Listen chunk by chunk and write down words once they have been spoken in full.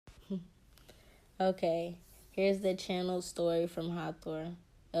Okay, here's the channeled story from Hathor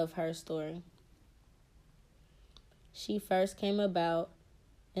of her story. She first came about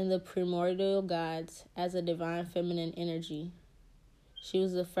in the primordial gods as a divine feminine energy. She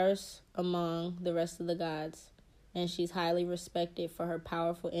was the first among the rest of the gods, and she's highly respected for her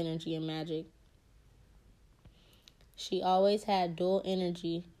powerful energy and magic. She always had dual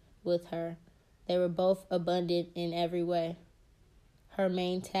energy with her. They were both abundant in every way. Her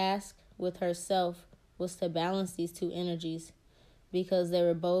main task with herself was to balance these two energies because they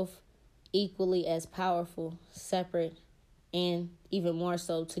were both equally as powerful, separate, and even more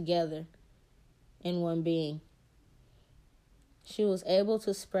so together in one being. She was able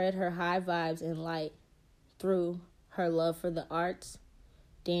to spread her high vibes and light through her love for the arts,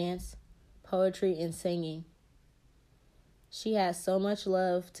 dance, poetry, and singing. She has so much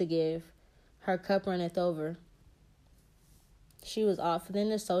love to give, her cup runneth over. She was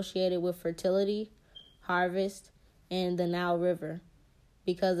often associated with fertility, harvest, and the Nile River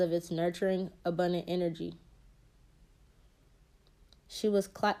because of its nurturing, abundant energy. She was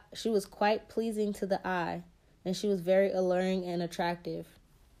quite pleasing to the eye, and she was very alluring and attractive.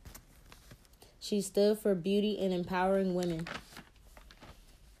 She stood for beauty and empowering women.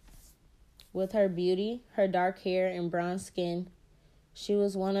 With her beauty, her dark hair, and bronze skin, she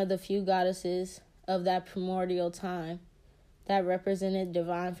was one of the few goddesses of that primordial time that represented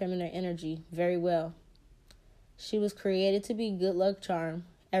divine feminine energy very well. She was created to be good luck charm.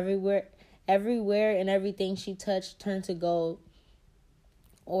 Everywhere and everything she touched turned to gold,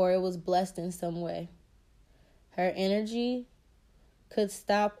 or it was blessed in some way. Her energy could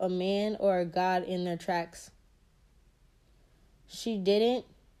stop a man or a god in their tracks. She didn't...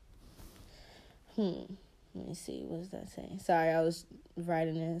 Let me see, what does that say? Sorry, I was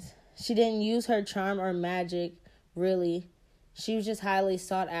writing this. She didn't use her charm or magic, really. She was just highly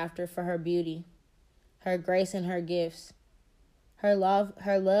sought after for her beauty, her grace, and her gifts. Her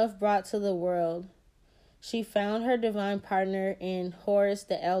love brought to the world. She found her divine partner in Horus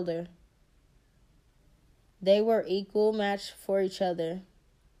the Elder. They were equal match for each other.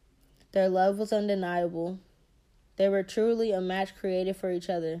 Their love was undeniable. They were truly a match created for each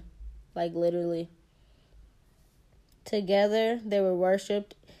other, like literally. Together, they were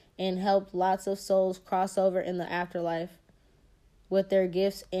worshipped and helped lots of souls cross over in the afterlife with their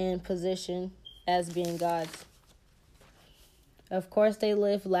gifts and position as being gods. Of course, they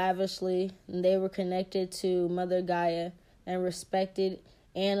lived lavishly, and they were connected to Mother Gaia and respected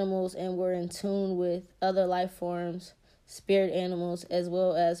animals and were in tune with other life forms, spirit animals, as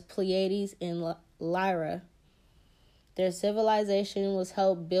well as Pleiades and Lyra. Their civilization was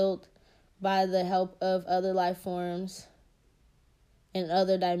helped built by the help of other life forms in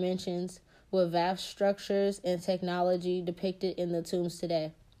other dimensions with vast structures and technology depicted in the tombs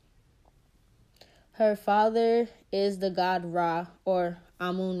today. Her father is the god Ra, or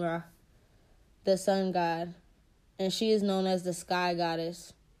Amun-Ra, the sun god, and she is known as the sky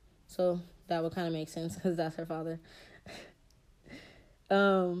goddess. So that would kind of make sense because that's her father.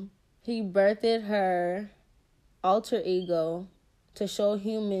 He birthed her alter ego to show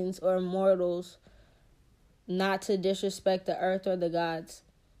humans or mortals not to disrespect the earth or the gods.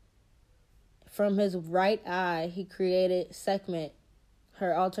 From his right eye, he created Sekhmet,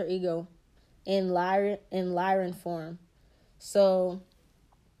 her alter ego, in Lyran form. So,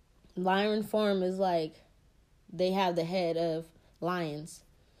 Lyran form is like they have the head of lions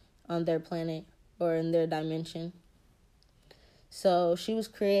on their planet or in their dimension. So, she was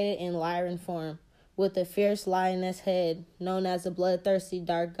created in Lyran form with a fierce lioness head known as the bloodthirsty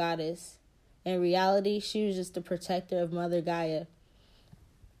dark goddess. In reality, she was just the protector of Mother Gaia.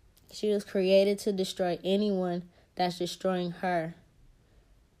 She was created to destroy anyone that's destroying her.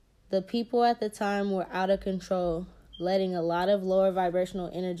 The people at the time were out of control, letting a lot of lower vibrational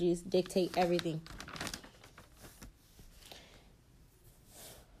energies dictate everything.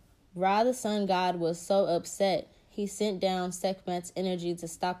 Ra, the sun god, was so upset, he sent down Sekhmet's energy to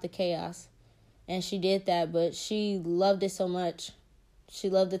stop the chaos. And she did that, but she loved it so much. She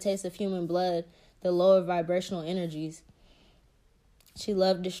loved the taste of human blood, the lower vibrational energies. She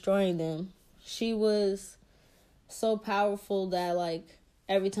loved destroying them. She was so powerful that, like,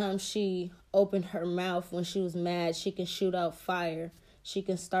 every time she opened her mouth when she was mad, she can shoot out fire. She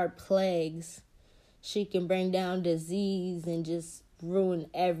can start plagues. She can bring down disease and just ruin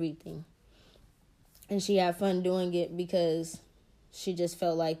everything. And she had fun doing it because she just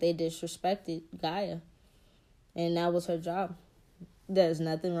felt like they disrespected Gaia. And that was her job. There's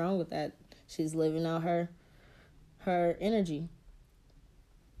nothing wrong with that. She's living out her energy.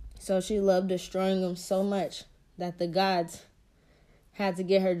 So she loved destroying them so much that the gods had to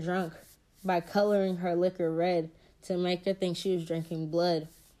get her drunk by coloring her liquor red to make her think she was drinking blood.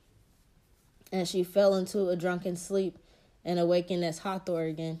 And she fell into a drunken sleep and awakened as Hathor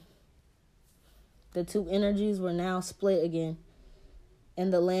again. The two energies were now split again,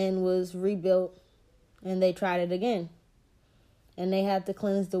 and the land was rebuilt, and they tried it again. And they had to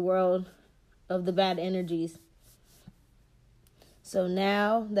cleanse the world of the bad energies. So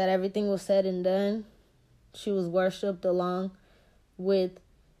now that everything was said and done, she was worshipped along with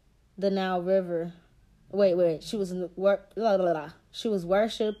the Nile River. She was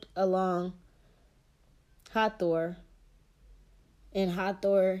worshipped along Hathor. And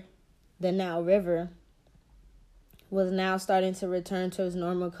Hathor, the Nile River, was now starting to return to its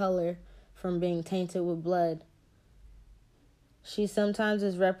normal color from being tainted with blood. She sometimes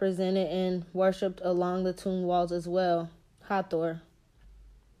is represented and worshipped along the tomb walls as well, Hathor,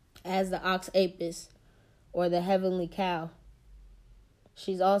 as the ox Apis, or the heavenly cow.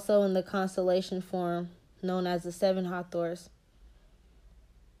 She's also in the constellation form known as the seven Hathors.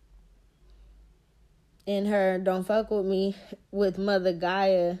 In her Don't Fuck With Me with Mother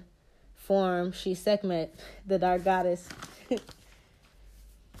Gaia form, she's Sekhmet, the dark goddess.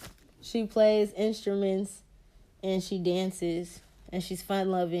 She plays instruments and she dances and she's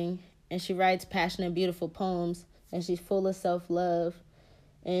fun-loving and she writes passionate, beautiful poems and she's full of self-love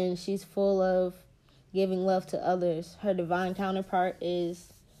and she's full of giving love to others. Her divine counterpart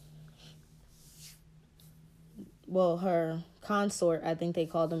is, her consort, I think they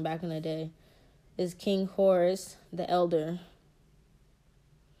called him back in the day, is King Horus, the Elder.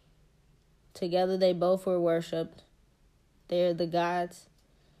 Together they both were worshipped. They're the gods,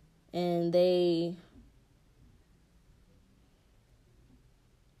 and they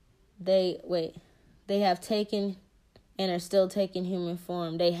have taken and are still taking human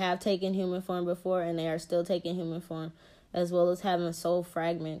form. They have taken human form before, and they are still taking human form, as well as having soul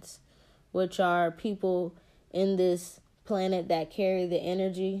fragments, which are people in this planet that carry the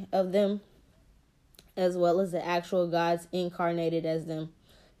energy of them, as well as the actual gods incarnated as them,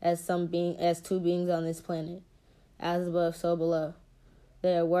 as two beings on this planet, as above, so below.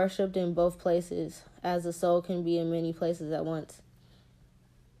 They are worshipped in both places, as the soul can be in many places at once.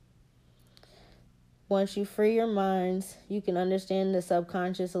 Once you free your minds, you can understand the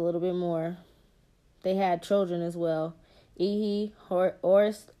subconscious a little bit more. They had children as well.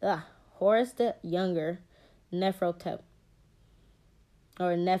 Horus the Younger, Nephrohotep.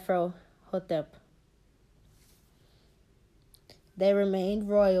 They remained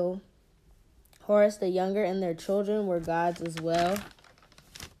royal. Horus the Younger and their children were gods as well.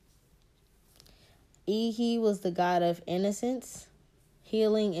 Ihi was the god of innocence,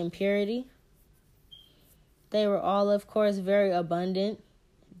 healing, and purity. They were all, of course, very abundant,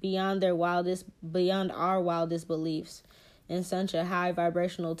 beyond our wildest beliefs, in such a high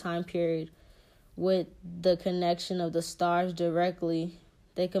vibrational time period. With the connection of the stars directly,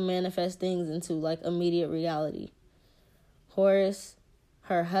 they can manifest things into immediate reality. Horus,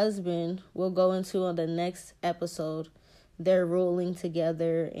 her husband, will go into on the next episode. They're ruling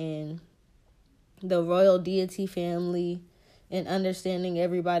together in the royal deity family and understanding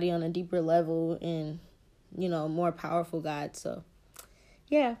everybody on a deeper level and more powerful God. So,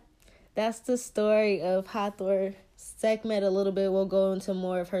 yeah, that's the story of Hathor. Sekhmet a little bit. We'll go into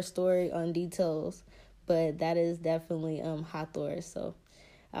more of her story on details, but that is definitely Hathor. So,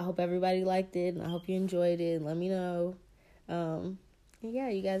 I hope everybody liked it, and I hope you enjoyed it. Let me know. Yeah,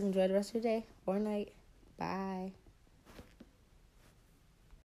 you guys enjoy the rest of your day or night. Bye.